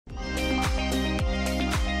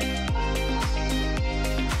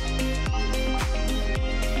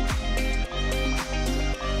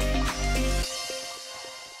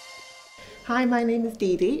Hi, my name is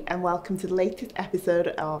Dee Dee and welcome to the latest episode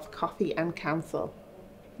of Coffee and Counsel.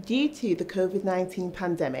 Due to the COVID-19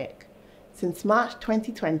 pandemic, since March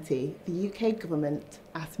 2020, the UK government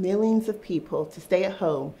asked millions of people to stay at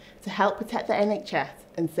home to help protect the NHS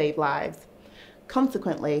and save lives.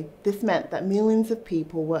 Consequently, this meant that millions of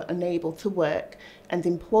people were unable to work and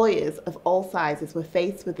employers of all sizes were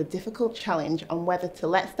faced with the difficult challenge on whether to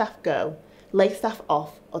let staff go, lay staff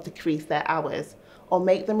off or decrease their hours, or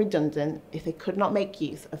make them redundant if they could not make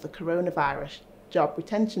use of the coronavirus job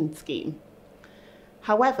retention scheme.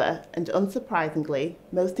 However, and unsurprisingly,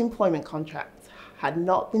 most employment contracts had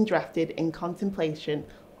not been drafted in contemplation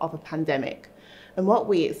of a pandemic. And what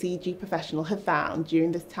we at CG Professional have found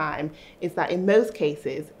during this time is that in most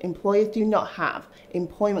cases, employers do not have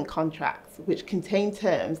employment contracts which contain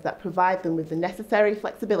terms that provide them with the necessary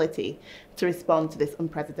flexibility to respond to this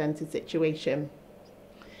unprecedented situation.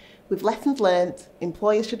 With lessons learnt,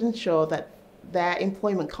 employers should ensure that their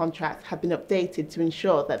employment contracts have been updated to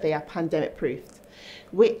ensure that they are pandemic-proofed,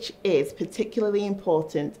 which is particularly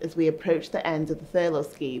important as we approach the end of the furlough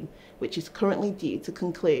scheme, which is currently due to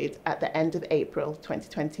conclude at the end of April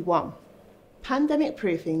 2021. Pandemic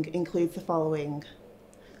proofing includes the following: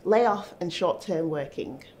 layoff and short-term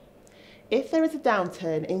working. If there is a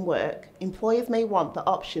downturn in work, employers may want the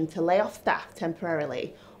option to lay off staff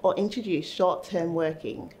temporarily or introduce short-term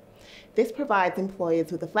working. This provides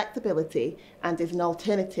employers with the flexibility and is an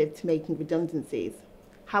alternative to making redundancies.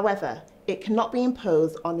 However, it cannot be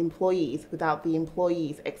imposed on employees without the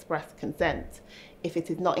employee's express consent if it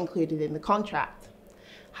is not included in the contract.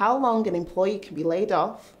 How long an employee can be laid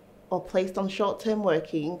off or placed on short-term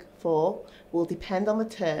working for will depend on the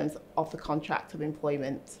terms of the contract of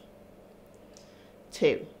employment.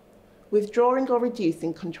 2. Withdrawing or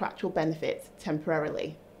reducing contractual benefits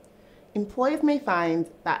temporarily. Employers may find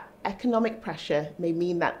that economic pressure may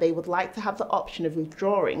mean that they would like to have the option of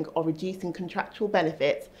withdrawing or reducing contractual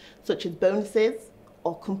benefits such as bonuses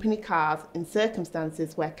or company cars in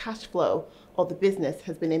circumstances where cash flow or the business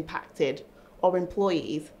has been impacted or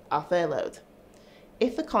employees are furloughed.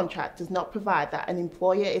 If the contract does not provide that an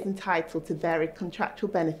employer is entitled to varied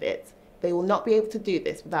contractual benefits, they will not be able to do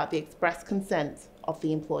this without the express consent of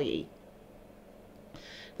the employee.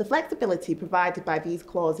 The flexibility provided by these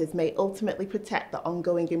clauses may ultimately protect the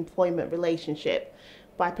ongoing employment relationship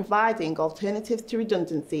by providing alternatives to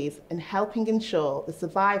redundancies and helping ensure the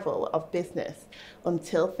survival of business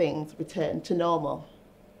until things return to normal.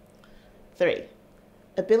 3.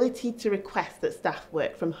 Ability to request that staff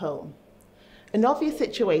work from home. An obvious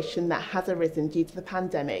situation that has arisen due to the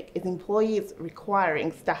pandemic is employees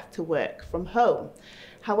requiring staff to work from home.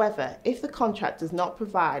 However, if the contract does not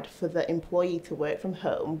provide for the employee to work from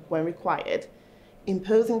home when required,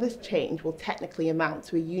 imposing this change will technically amount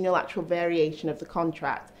to a unilateral variation of the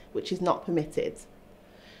contract, which is not permitted.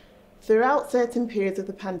 Throughout certain periods of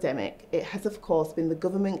the pandemic, it has of course been the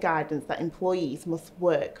government guidance that employees must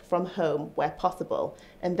work from home where possible,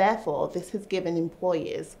 and therefore this has given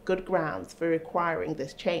employers good grounds for requiring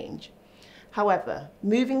this change. However,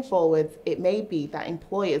 moving forwards, it may be that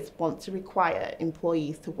employers want to require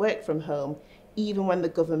employees to work from home even when the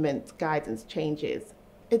government guidance changes.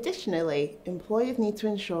 Additionally, employers need to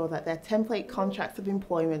ensure that their template contracts of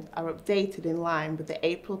employment are updated in line with the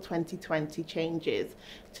April 2020 changes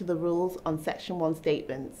to the rules on Section 1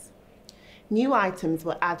 statements. New items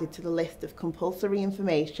were added to the list of compulsory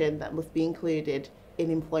information that must be included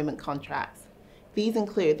in employment contracts. These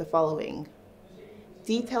include the following: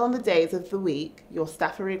 detail on the days of the week your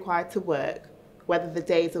staff are required to work, whether the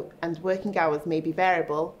days and working hours may be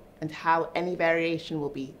variable, and how any variation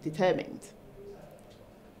will be determined.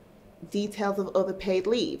 Details of other paid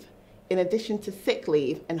leave, in addition to sick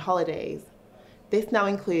leave and holidays. This now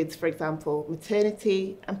includes, for example,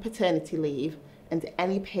 maternity and paternity leave and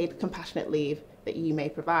any paid compassionate leave that you may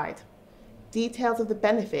provide. Details of the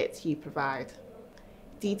benefits you provide.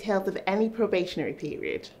 Details of any probationary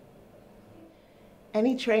period.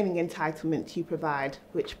 Any training entitlement you provide,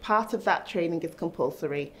 which part of that training is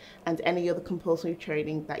compulsory, and any other compulsory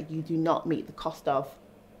training that you do not meet the cost of.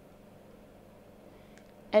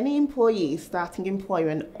 Any employees starting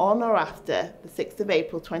employment on or after the 6th of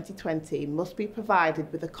April 2020 must be provided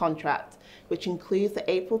with a contract which includes the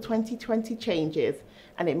April 2020 changes,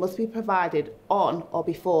 and it must be provided on or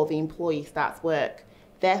before the employee starts work.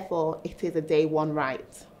 Therefore, it is a day one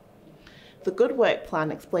right. The Good Work Plan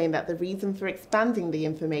explained that the reason for expanding the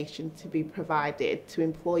information to be provided to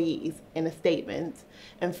employees in a statement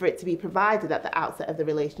and for it to be provided at the outset of the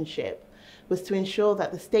relationship was to ensure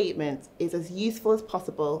that the statement is as useful as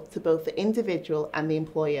possible to both the individual and the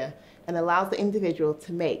employer and allows the individual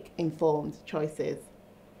to make informed choices.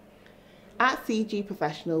 At CG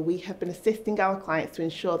Professional, we have been assisting our clients to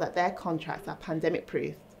ensure that their contracts are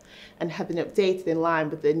pandemic-proof and have been updated in line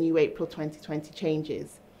with the new April 2020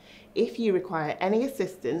 changes. If you require any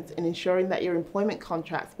assistance in ensuring that your employment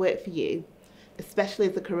contracts work for you, especially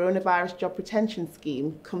as the coronavirus job retention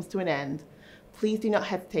scheme comes to an end, please do not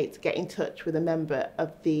hesitate to get in touch with a member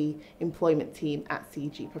of the employment team at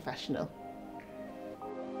CG Professional.